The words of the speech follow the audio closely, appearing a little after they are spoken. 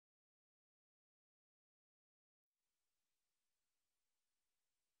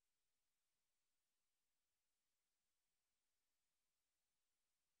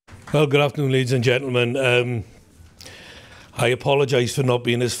Well, good afternoon, ladies and gentlemen. I apologise for not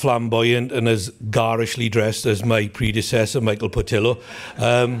being as flamboyant and as garishly dressed as my predecessor, Michael Portillo.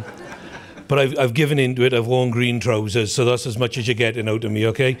 But I've given into it. I've worn green trousers, so that's as much as you're getting out of me,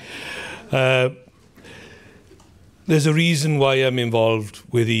 okay? There's a reason why I'm involved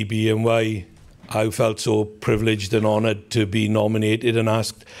with EB and why I felt so privileged and honoured to be nominated and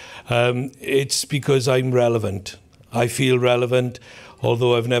asked. It's because I'm relevant. I feel relevant.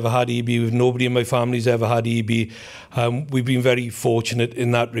 Although I've never had EB, nobody in my family's ever had EB. We've been very fortunate in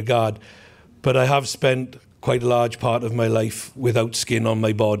that regard. But I have spent quite a large part of my life without skin on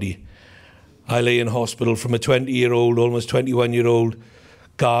my body. I lay in hospital from a 20-year-old, almost 21-year-old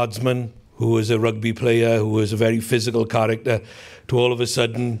guardsman who was a rugby player, who was a very physical character, to all of a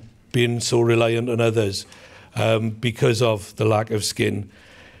sudden being so reliant on others because of the lack of skin.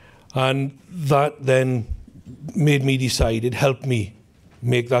 And that then made me decide, it helped me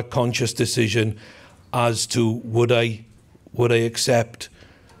make that conscious decision as to would I accept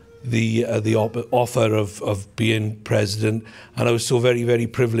the offer of being president. And I was so very, very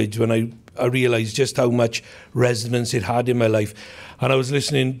privileged when I realised just how much resonance it had in my life. And I was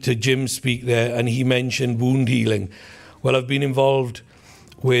listening to Jim speak there, and he mentioned wound healing. Well, I've been involved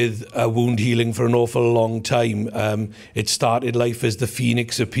with wound healing for an awful long time. It started life as the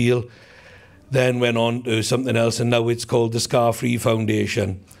Phoenix Appeal, then went on to something else, and now it's called the Scar Free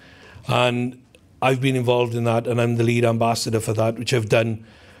Foundation. And I've been involved in that, and I'm the lead ambassador for that, which I've done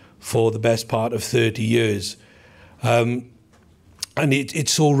for the best part of 30 years. And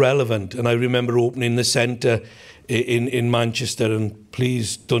it's so relevant. And I remember opening the centre in Manchester, and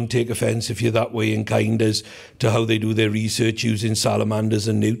please don't take offence if you're that way inclined as to how they do their research using salamanders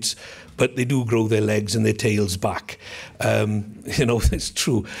and newts, but they do grow their legs and their tails back. You know, it's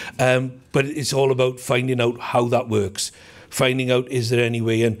true. But it's all about finding out how that works, finding out is there any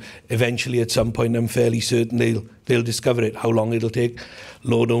way, and eventually at some point I'm fairly certain they'll discover it. How long it'll take,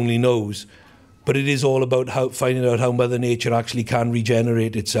 Lord only knows. But it is all about finding out how Mother Nature actually can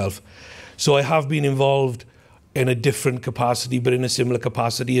regenerate itself. So I have been involved in a different capacity, but in a similar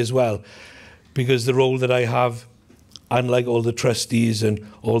capacity as well, because the role that I have, unlike all the trustees and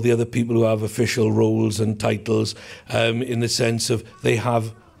all the other people who have official roles and titles, in the sense of they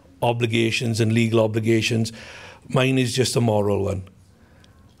have obligations and legal obligations, mine is just a moral one,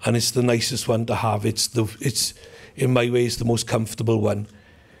 and it's the nicest one to have. It's in my way, it's the most comfortable one,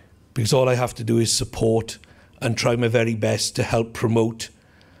 because all I have to do is support and try my very best to help promote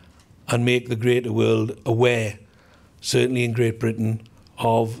and make the greater world aware, certainly in Great Britain,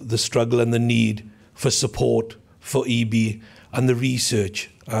 of the struggle and the need for support for EB and the research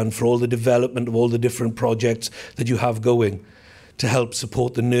and for all the development of all the different projects that you have going to help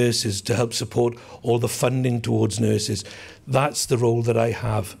support the nurses, to help support all the funding towards nurses. That's the role that I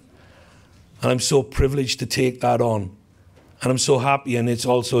have. And I'm so privileged to take that on. And I'm so happy, and it's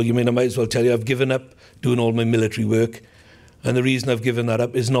also, I might as well tell you, I've given up doing all my military work. And the reason I've given that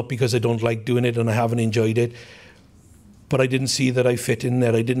up is not because I don't like doing it and I haven't enjoyed it, but I didn't see that I fit in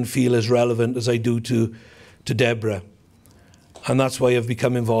there. I didn't feel as relevant as I do to DEBRA. And that's why I've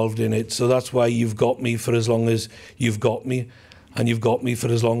become involved in it. So that's why you've got me for as long as you've got me, and you've got me for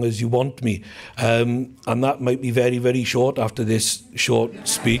as long as you want me. And that might be very, very short after this short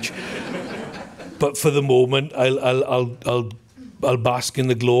speech. But for the moment, I'll bask in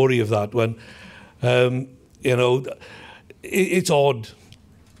the glory of that one. You know, it's odd.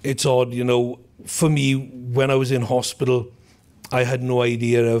 It's odd, you know. For me, when I was in hospital, I had no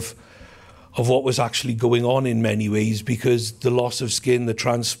idea of what was actually going on in many ways, because the loss of skin, the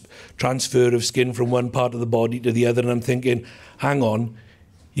transfer of skin from one part of the body to the other, and I'm thinking, hang on,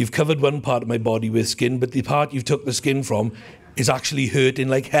 you've covered one part of my body with skin, but the part you took the skin from is actually hurting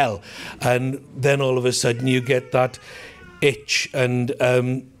like hell. And then all of a sudden you get that itch, and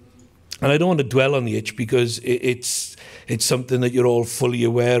I don't want to dwell on the itch because it's something that you're all fully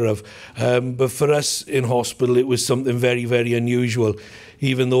aware of. But for us in hospital, it was something very, very unusual,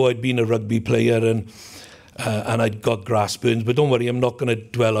 even though I'd been a rugby player and I'd got grass burns. But don't worry, I'm not going to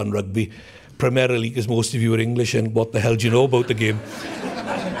dwell on rugby, primarily because most of you are English, and what the hell do you know about the game?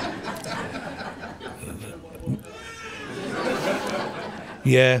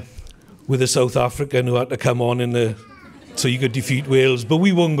 Yeah, with a South African who had to come on so you could defeat Wales. But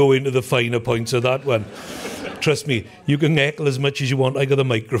we won't go into the finer points of that one. Trust me, you can heckle as much as you want. I got a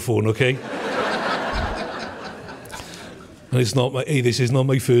microphone, okay? And it's not this is not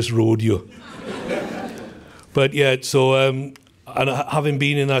my first rodeo. But yeah, so and having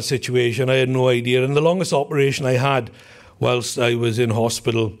been in that situation, I had no idea. And the longest operation I had whilst I was in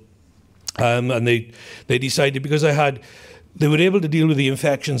hospital, and they decided, because I had they were able to deal with the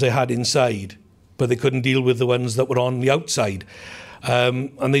infections I had inside, but they couldn't deal with the ones that were on the outside.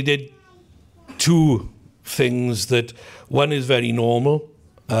 And they did two things. That one is very normal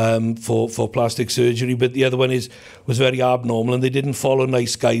for plastic surgery, but the other one was very abnormal, and they didn't follow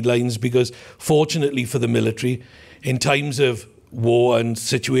nice guidelines, because fortunately for the military, in times of war and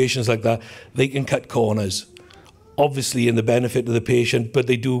situations like that, they can cut corners, obviously in the benefit of the patient, but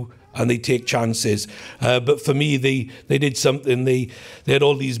they do, and they take chances. But for me, they did something. They had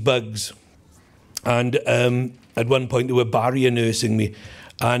all these bugs, and at one point they were barrier nursing me,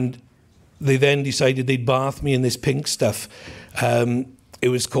 and they then decided they'd bath me in this pink stuff. It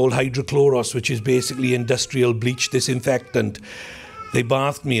was called hydrochloros, which is basically industrial bleach disinfectant. They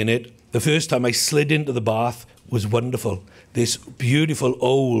bathed me in it. The first time I slid into the bath was wonderful. This beautiful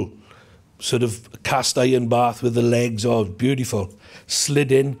old sort of cast iron bath with the legs, oh, beautiful.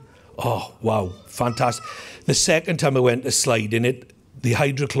 Slid in, oh, wow, fantastic. The second time I went to slide in it, the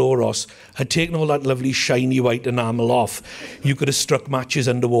hydrochloros had taken all that lovely shiny white enamel off. You could have struck matches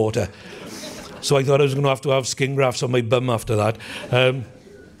underwater. So I thought I was going to have skin grafts on my bum after that.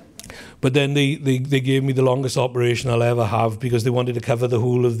 But then they gave me the longest operation I'll ever have, because they wanted to cover the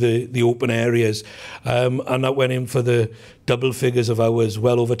whole of the open areas. And that went in for the double figures of hours,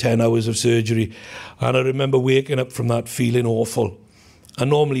 well over 10 hours of surgery. And I remember waking up from that feeling awful. And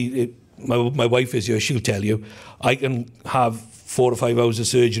normally, my wife is here, she'll tell you, I can have 4 or 5 hours of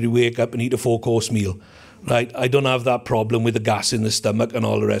surgery, wake up and eat a 4-course meal. Right, I don't have that problem with the gas in the stomach and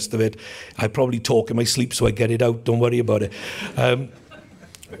all the rest of it. I probably talk in my sleep, so I get it out. Don't worry about it.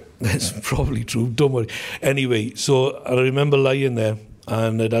 That's probably true. Don't worry. Anyway, so I remember lying there,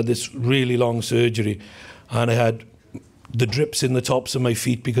 and I'd had this really long surgery, and I had the drips in the tops of my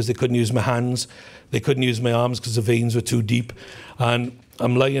feet because they couldn't use my hands. They couldn't use my arms because the veins were too deep. And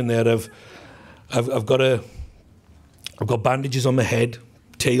I'm lying there. I've got bandages on my head,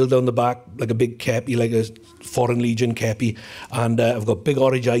 tail down the back, like a big kepi, like a Foreign Legion kepi, and I've got big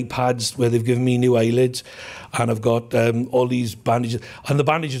orange eye pads where they've given me new eyelids, and I've got all these bandages, and the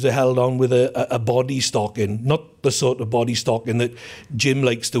bandages are held on with a body stocking, not the sort of body stocking that Jim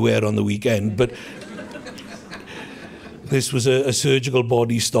likes to wear on the weekend, but this was a surgical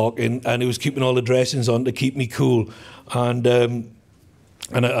body stocking, and it was keeping all the dressings on to keep me cool.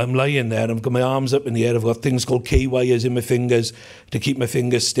 And I'm lying there, and I've got my arms up in the air. I've got things called K-wires in my fingers to keep my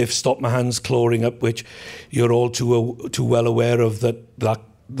fingers stiff, stop my hands clawing up, which you're all too well aware of, that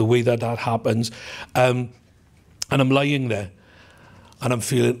the way that happens. And I'm lying there, and I'm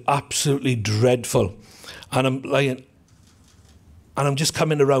feeling absolutely dreadful. And I'm lying, and I'm just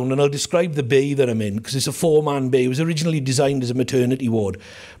coming around, and I'll describe the bay that I'm in, because it's a 4-man bay. It was originally designed as a maternity ward,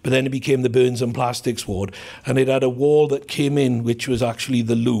 but then it became the burns and plastics ward, and it had a wall that came in, which was actually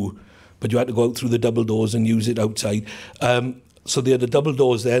the loo, but you had to go out through the double doors and use it outside. So they had the double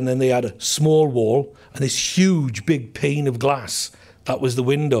doors there, and then they had a small wall and this huge big pane of glass. That was the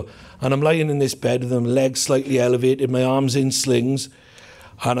window. And I'm lying in this bed with my legs slightly elevated, my arms in slings,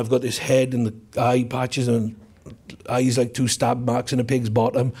 and I've got this head and the eye patches and eyes like 2 stab marks in a pig's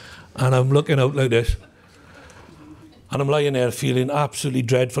bottom, and I'm looking out like this, and I'm lying there feeling absolutely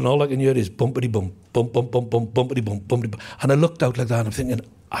dreadful, and all I can hear is bumpity bump, bump, bump, bump, bump, bumpity bump, bumpity bump. And I looked out like that, and I'm thinking,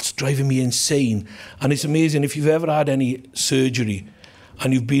 that's driving me insane. And it's amazing, if you've ever had any surgery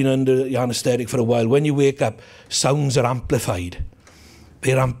and you've been under the anaesthetic for a while, when you wake up, sounds are amplified.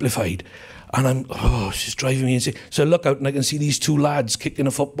 They're amplified. And it's just driving me insane. So I look out and I can see these 2 lads kicking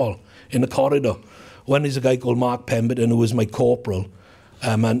a football in the corridor. One is a guy called Mark Pemberton, who was my corporal.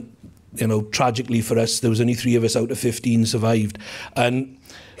 And, you know, tragically for us, there was only 3 of us out of 15 survived. And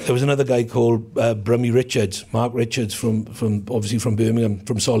there was another guy called Brummy Richards, Mark Richards, from obviously from Birmingham,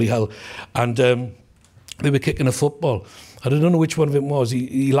 from Solihull. And they were kicking a football. I don't know which one of them was.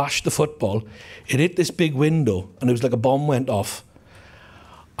 He lashed the football. It hit this big window, and it was like a bomb went off.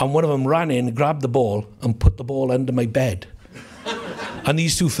 And one of them ran in, grabbed the ball, and put the ball under my bed. And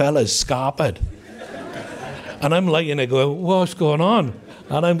these 2 fellas scarpered. And I'm lying there going, what's going on?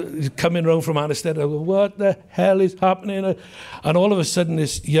 And I'm coming round from anaesthetic. I go, what the hell is happening? And all of a sudden,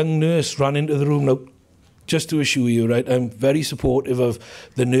 this young nurse ran into the room. Now, just to assure you, right, I'm very supportive of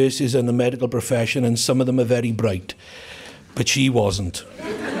the nurses and the medical profession, and some of them are very bright. But she wasn't.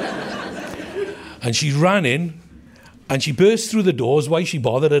 And she ran in, and she burst through the doors. Why she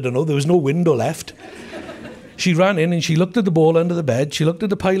bothered, I don't know. There was no window left. She ran in and she looked at the ball under the bed. She looked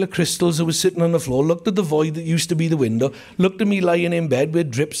at the pile of crystals that was sitting on the floor, looked at the void that used to be the window, looked at me lying in bed with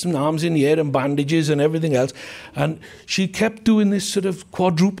drips and arms in the air and bandages and everything else. And she kept doing this sort of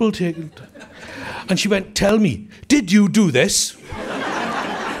quadruple take. And she went, tell me, did you do this?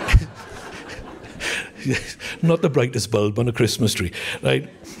 Not the brightest bulb on a Christmas tree, right?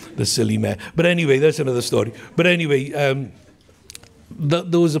 The silly mayor. But anyway, that's another story. But anyway,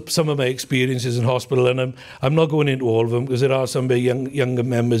 those are some of my experiences in hospital, and I'm not going into all of them because there are some younger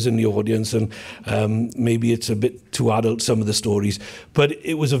members in the audience, and maybe it's a bit too adult, some of the stories. But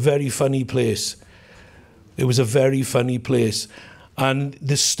it was a very funny place. It was a very funny place. And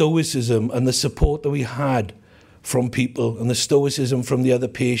the stoicism and the support that we had from people, and the stoicism from the other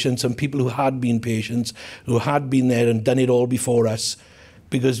patients and people who had been patients, who had been there and done it all before us,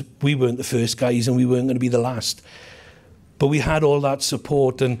 because we weren't the first guys and we weren't going to be the last. But we had all that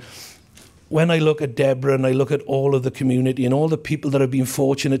support. And when I look at DEBRA and I look at all of the community and all the people that I've been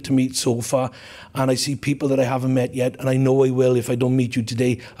fortunate to meet so far, and I see people that I haven't met yet, and I know I will, if I don't meet you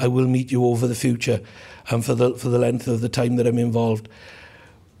today, I will meet you over the future and for the length of the time that I'm involved.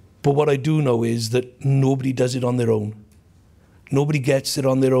 But what I do know is that nobody does it on their own. Nobody gets it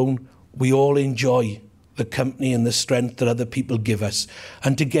on their own. We all enjoy the company and the strength that other people give us.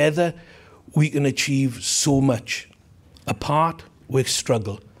 And together, we can achieve so much. Apart, we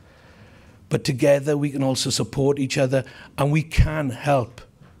struggle. But together, we can also support each other, and we can help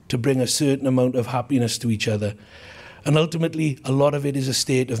to bring a certain amount of happiness to each other. And ultimately, a lot of it is a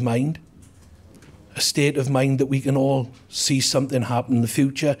state of mind. A state of mind that we can all see something happen in the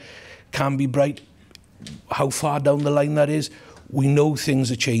future, can be bright. How far down the line that is, we know things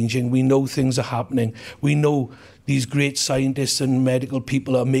are changing, we know things are happening, we know these great scientists and medical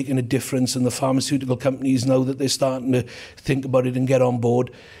people are making a difference, and the pharmaceutical companies, now that they're starting to think about it and get on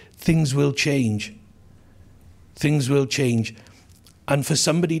board, things will change. Things will change. And for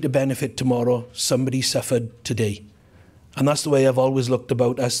somebody to benefit tomorrow, somebody suffered today. And that's the way I've always looked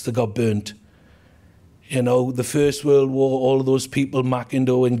about us that got burnt. You know, the First World War, all of those people,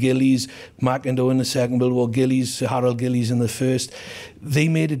 Mackindow and Gillies, Mackindow in the Second World War, Gillies, Harold Gillies in the First, they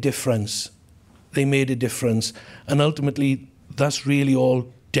made a difference. They made a difference. And ultimately, that's really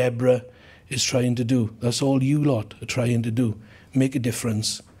all DEBRA is trying to do. That's all you lot are trying to do, make a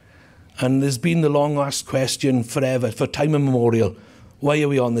difference. And there's been the long-asked question forever, for time immemorial, why are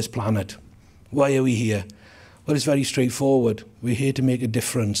we on this planet? Why are we here? Well, it's very straightforward. We're here to make a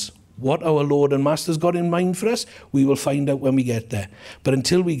difference. What our Lord and Master's got in mind for us, we will find out when we get there. But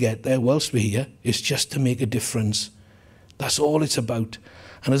until we get there, whilst we're here, it's just to make a difference. That's all it's about.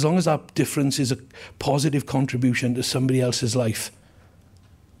 And as long as that difference is a positive contribution to somebody else's life,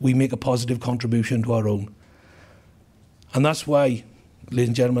 we make a positive contribution to our own. And that's why, ladies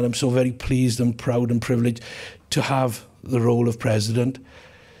and gentlemen, I'm so very pleased and proud and privileged to have the role of president.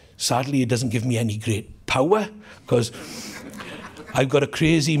 Sadly, it doesn't give me any great power, because I've got a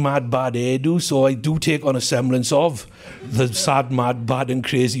crazy, mad, bad hairdo, so I do take on a semblance of the sad, mad, bad and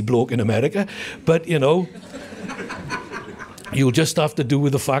crazy bloke in America. But, you know, you'll just have to do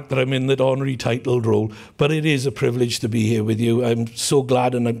with the fact that I'm in that honorary titled role. But it is a privilege to be here with you. I'm so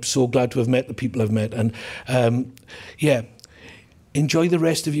glad, and I'm so glad to have met the people I've met. And, yeah, enjoy the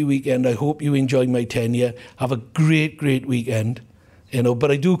rest of your weekend. I hope you enjoy my tenure. Have a great, great weekend. You know,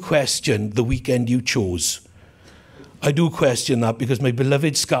 but I do question the weekend you chose. I do question that, because my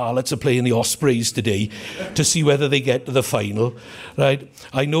beloved Scarlets are playing the Ospreys today to see whether they get to the final, right?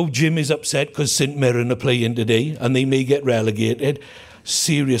 I know Jim is upset because St Mirren are playing today and they may get relegated.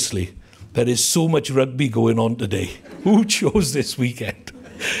 Seriously, there is so much rugby going on today. Who chose this weekend?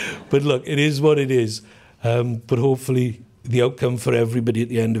 But look, it is what it is. But hopefully the outcome for everybody at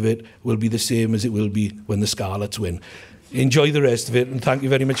the end of it will be the same as it will be when the Scarlets win. Enjoy the rest of it, and thank you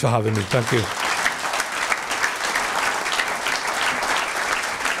very much for having me. Thank you.